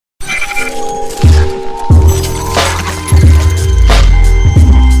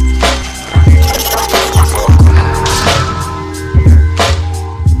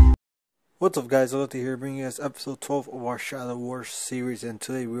What's up guys, Alote here, bringing you guys episode 12 of our Shadow Wars series, and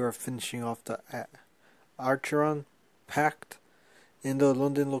today we are finishing off the Archeron Pact in the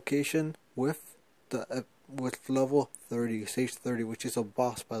London location with level 30, stage 30, which is a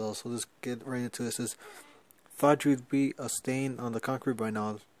boss battle. So let's get right into this. Is thought you'd be a stain on the concrete by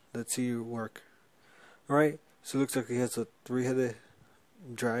now. Let's see you work. Alright, so it looks like he has a 3-headed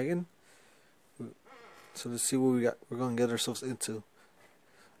dragon. So let's see what we got. We're gonna get ourselves into.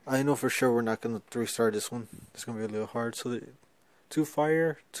 I know for sure we're not going to restart this one. It's going to be a little hard. So 2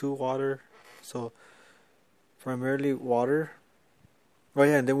 fire, 2 water. So primarily water. Oh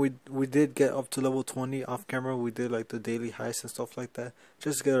yeah, and then we did get up to level 20 off camera. We did like the daily heists and stuff like that,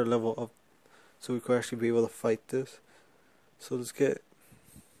 just to get our level up so we could actually be able to fight this. So let's get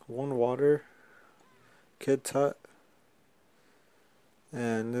 1 water, Kid Tut,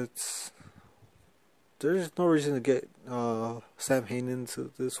 and there's no reason to get Sam Hain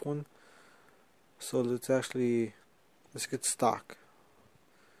into this one. So let's get stock.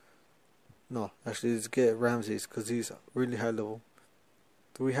 No, actually let's get Ramses because he's really high level.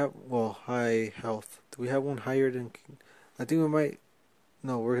 Do we have, well, high health? Do we have one higher than? I think we might.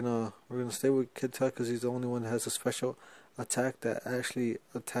 No, we're gonna stay with Kid Tut because he's the only one that has a special attack that actually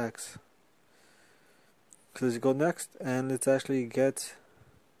attacks. So let's go next, and let's actually get.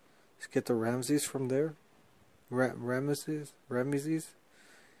 Let's get the Ramses from there. Ramesses? I'm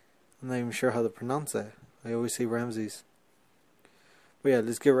not even sure how to pronounce that. I always say Ramses. But yeah,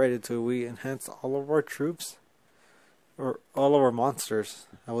 let's get right into it. We enhanced all of our troops. Or all of our monsters.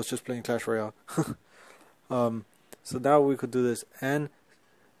 I was just playing Clash Royale. So now we could do this. And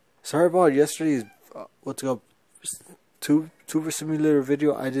sorry about yesterday's Tuber Simulator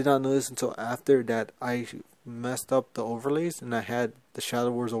video. I did not know this until after that I messed up the overlays and I had the Shadow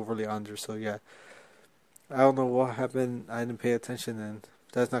Wars overlay under. So yeah, I don't know what happened. I didn't pay attention, and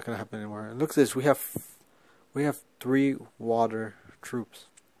that's not gonna happen anymore. And look at this. We have 3 water troops,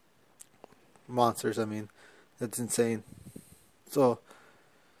 monsters. I mean, that's insane. So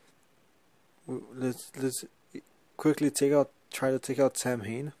let's quickly try to take out Sam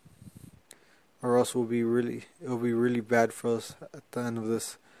Hain, or else it'll be really bad for us at the end of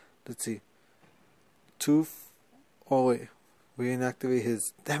this. Let's see. Oh wait, we inactivate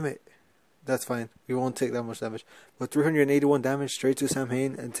his. Damn it. That's fine. We won't take that much damage. But 381 damage straight to Sam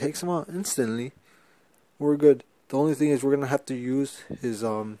Hain and takes him out instantly. We're good. The only thing is we're gonna have to use his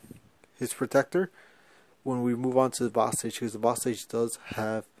protector when we move on to the boss stage, because the boss stage does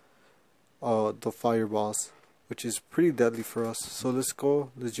have the fire boss, which is pretty deadly for us. So let's go.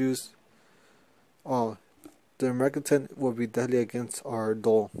 Let's use. The American will be deadly against our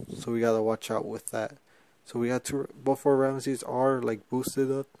Dole, so we gotta watch out with that. So we got both our Ramses are like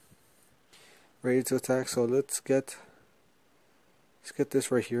boosted up, ready to attack. So let's get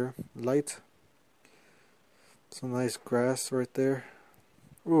this right here. Light. Some nice grass right there.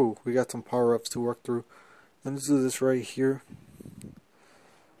 Ooh, we got some power ups to work through. And let's do this right here.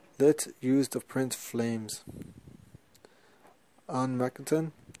 Let's use the Prince Flames on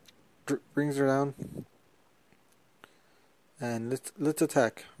Mekaton. Brings her down. And let's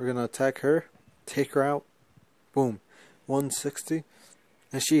attack. We're gonna attack her, take her out. Boom, 160,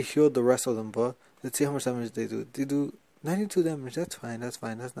 and she healed the rest of them. But let's see how much damage they do. They do 92 damage. That's fine. That's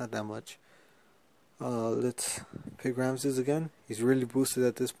not that much. Let's pick Ramses again. He's really boosted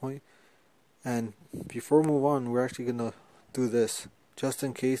at this point. And before we move on, we're actually gonna do this just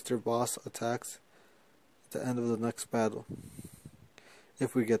in case their boss attacks at the end of the next battle,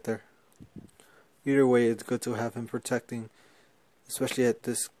 if we get there. Either way, it's good to have him protecting, especially at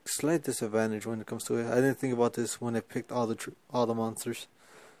this slight disadvantage when it comes to it. I didn't think about this when I picked all the monsters.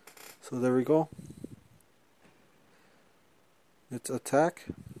 So there we go. Let's attack.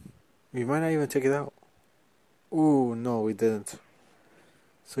 We might not even take it out. Ooh, no, we didn't.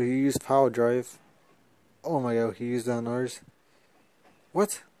 So he used Power Drive. Oh my god, he used that on ours.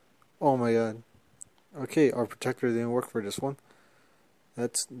 What? Oh my god. Okay, our protector didn't work for this one.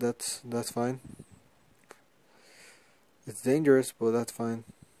 That's fine. It's dangerous, but that's fine.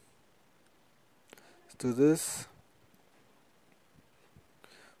 Let's do this.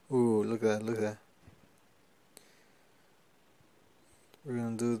 Ooh, look at that. We're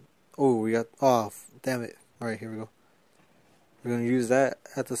gonna do. Oh, we got. Oh, damn it! All right, here we go. We're gonna use that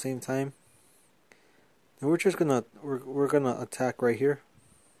at the same time, and we're just gonna attack right here.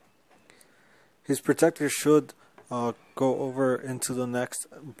 His protector should go over into the next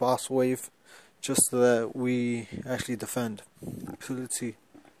boss wave, just so that we actually defend. So let's see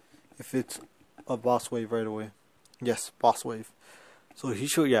if it's a boss wave right away. Yes, boss wave. So he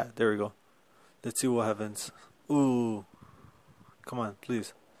should. Yeah, there we go. Let's see what happens. Ooh, come on,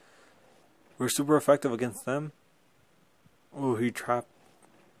 please. We're super effective against them. Oh, he trapped.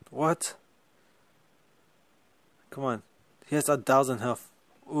 What? Come on. He has 1,000 health.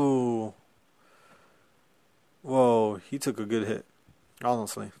 Ooh. Whoa, he took a good hit.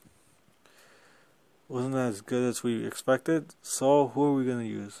 Honestly. Wasn't as good as we expected. So who are we gonna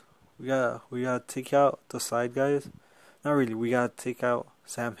use? We gotta take out the side guys. Not really. We gotta take out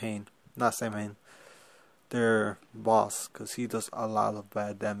Sam Hain. Not Sam Hain. Their boss, because he does a lot of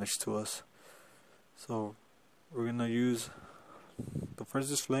bad damage to us. So we're gonna use the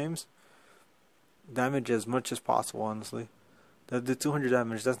Princess Flames. Damage as much as possible. Honestly, that did 200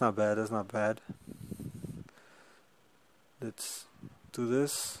 damage. That's not bad. That's not bad. Let's do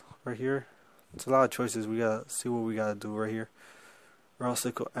this right here. It's a lot of choices. We gotta see what we gotta do right here, or else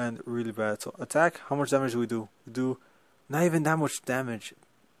it could end really bad. So attack. How much damage do we do? We do not even that much damage.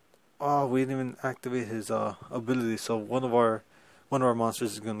 Oh, we didn't even activate his ability. So one of our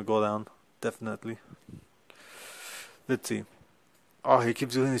monsters is gonna go down. Definitely. Let's see. Oh, he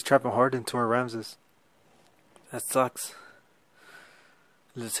keeps doing his trapping hard into our Ramses. That sucks.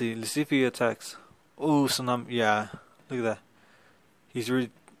 Let's see. Let's see if he attacks. Oh, so now, yeah. Look at that. He's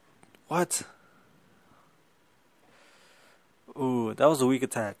really. What? Ooh, that was a weak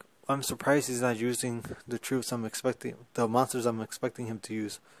attack. I'm surprised he's not using the troops I'm expecting, the monsters I'm expecting him to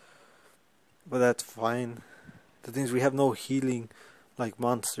use. But that's fine. The thing is, we have no healing like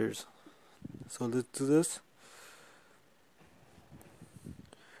monsters. So let's do this.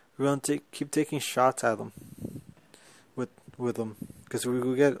 We're gonna keep taking shots at them with them, because we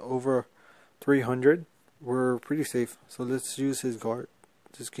will get over 300. We're pretty safe. So let's use his guard.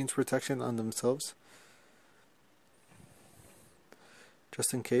 This gains protection on themselves,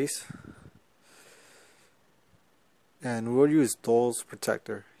 just in case. And we'll use Dole's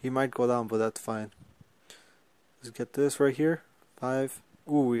protector. He might go down, but that's fine. Let's get this right here. 5.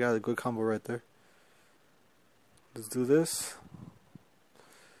 Ooh, we got a good combo right there. Let's do this.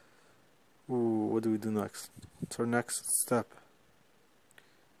 Ooh, what do we do next? It's our next step.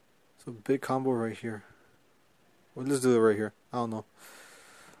 So big combo right here. Well, let's do it right here. I don't know.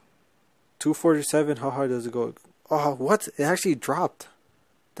 247. How hard does it go? Oh, what? It actually dropped.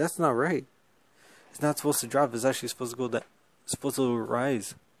 That's not right. It's not supposed to drop. It's actually supposed to go that. It's supposed to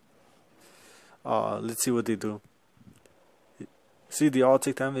rise. Let's see what they do. See, they all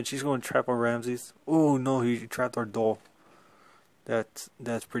take damage. He's going to trap our Ramses. Oh no, he trapped our Dole. That's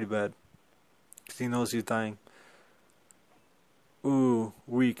pretty bad. Cause he knows he's dying. Ooh,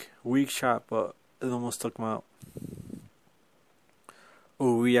 weak shot, but it almost took him out.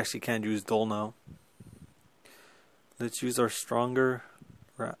 Oh, we actually can't use Dole now. Let's use our stronger,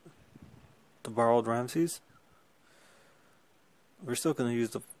 the borrowed Ramses. We're still gonna use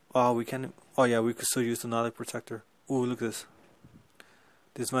the. Oh, we can. Oh yeah, we could still use the Nautic Protector. Ooh, look at this.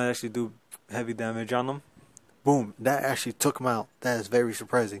 This might actually do heavy damage on them. Boom! That actually took him out. That is very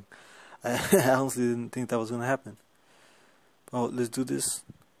surprising. I honestly didn't think that was gonna happen. Oh, let's do this.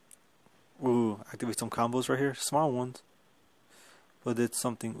 Ooh, activate some combos right here. Small ones. But it's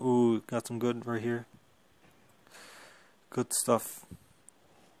something. Ooh, got some good right here. Good stuff.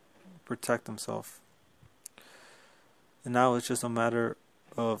 Protect himself. And now it's just a matter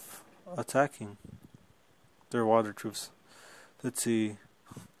of attacking their water troops. Let's see.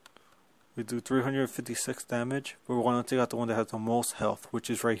 We do 356 damage, but we want to take out the one that has the most health, which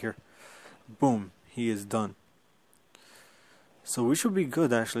is right here. Boom, he is done. So we should be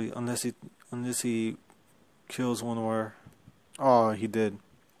good actually, unless he kills one of our. Oh, he did,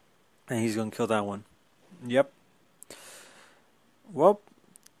 and he's gonna kill that one. Yep. Well,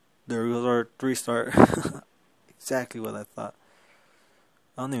 there goes our 3-star. Exactly what I thought.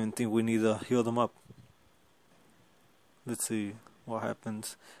 I don't even think we need to heal them up. Let's see what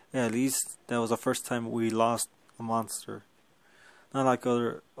happens. Yeah, at least that was the first time we lost a monster. Not like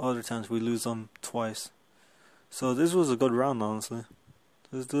other times we lose them twice. So this was a good round, honestly.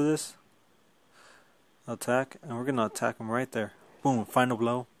 Let's do this. Attack, and we're gonna attack him right there. Boom, final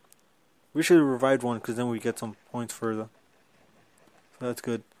blow. We should have revived one, because then we get some points further. So that's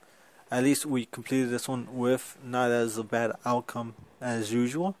good. At least we completed this one with not as a bad outcome as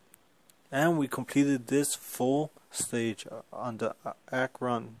usual. And we completed this full stage on the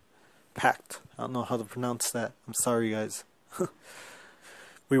Archeron Pact. I don't know how to pronounce that. I'm sorry, guys.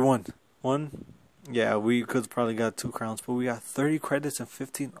 We won. Yeah, we could probably got 2 crowns, but we got 30 credits and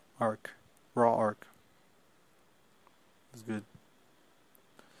 15 raw arc. That's good.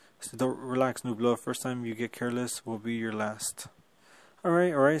 So don't relax, noob blood. First time you get careless will be your last.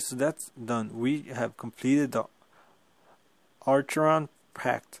 Alright, so that's done. We have completed the Archeron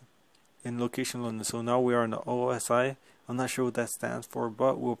Pact in location London. So now we are in the OSI. I'm not sure what that stands for,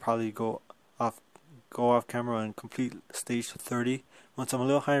 but we'll probably go go off camera and complete stage 30. Once I'm a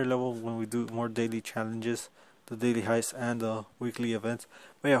little higher level, when we do more daily challenges, the daily heists and the weekly events.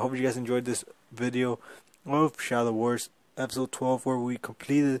 But yeah, I hope you guys enjoyed this video of Shadow Wars episode 12, where we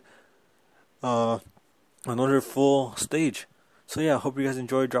completed another full stage. So yeah, I hope you guys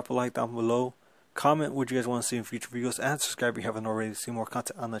enjoyed. Drop a like down below, comment what you guys want to see in future videos, and subscribe if you haven't already to see more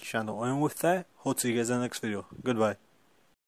content on the channel. And with that, hope to see you guys in the next video. Goodbye.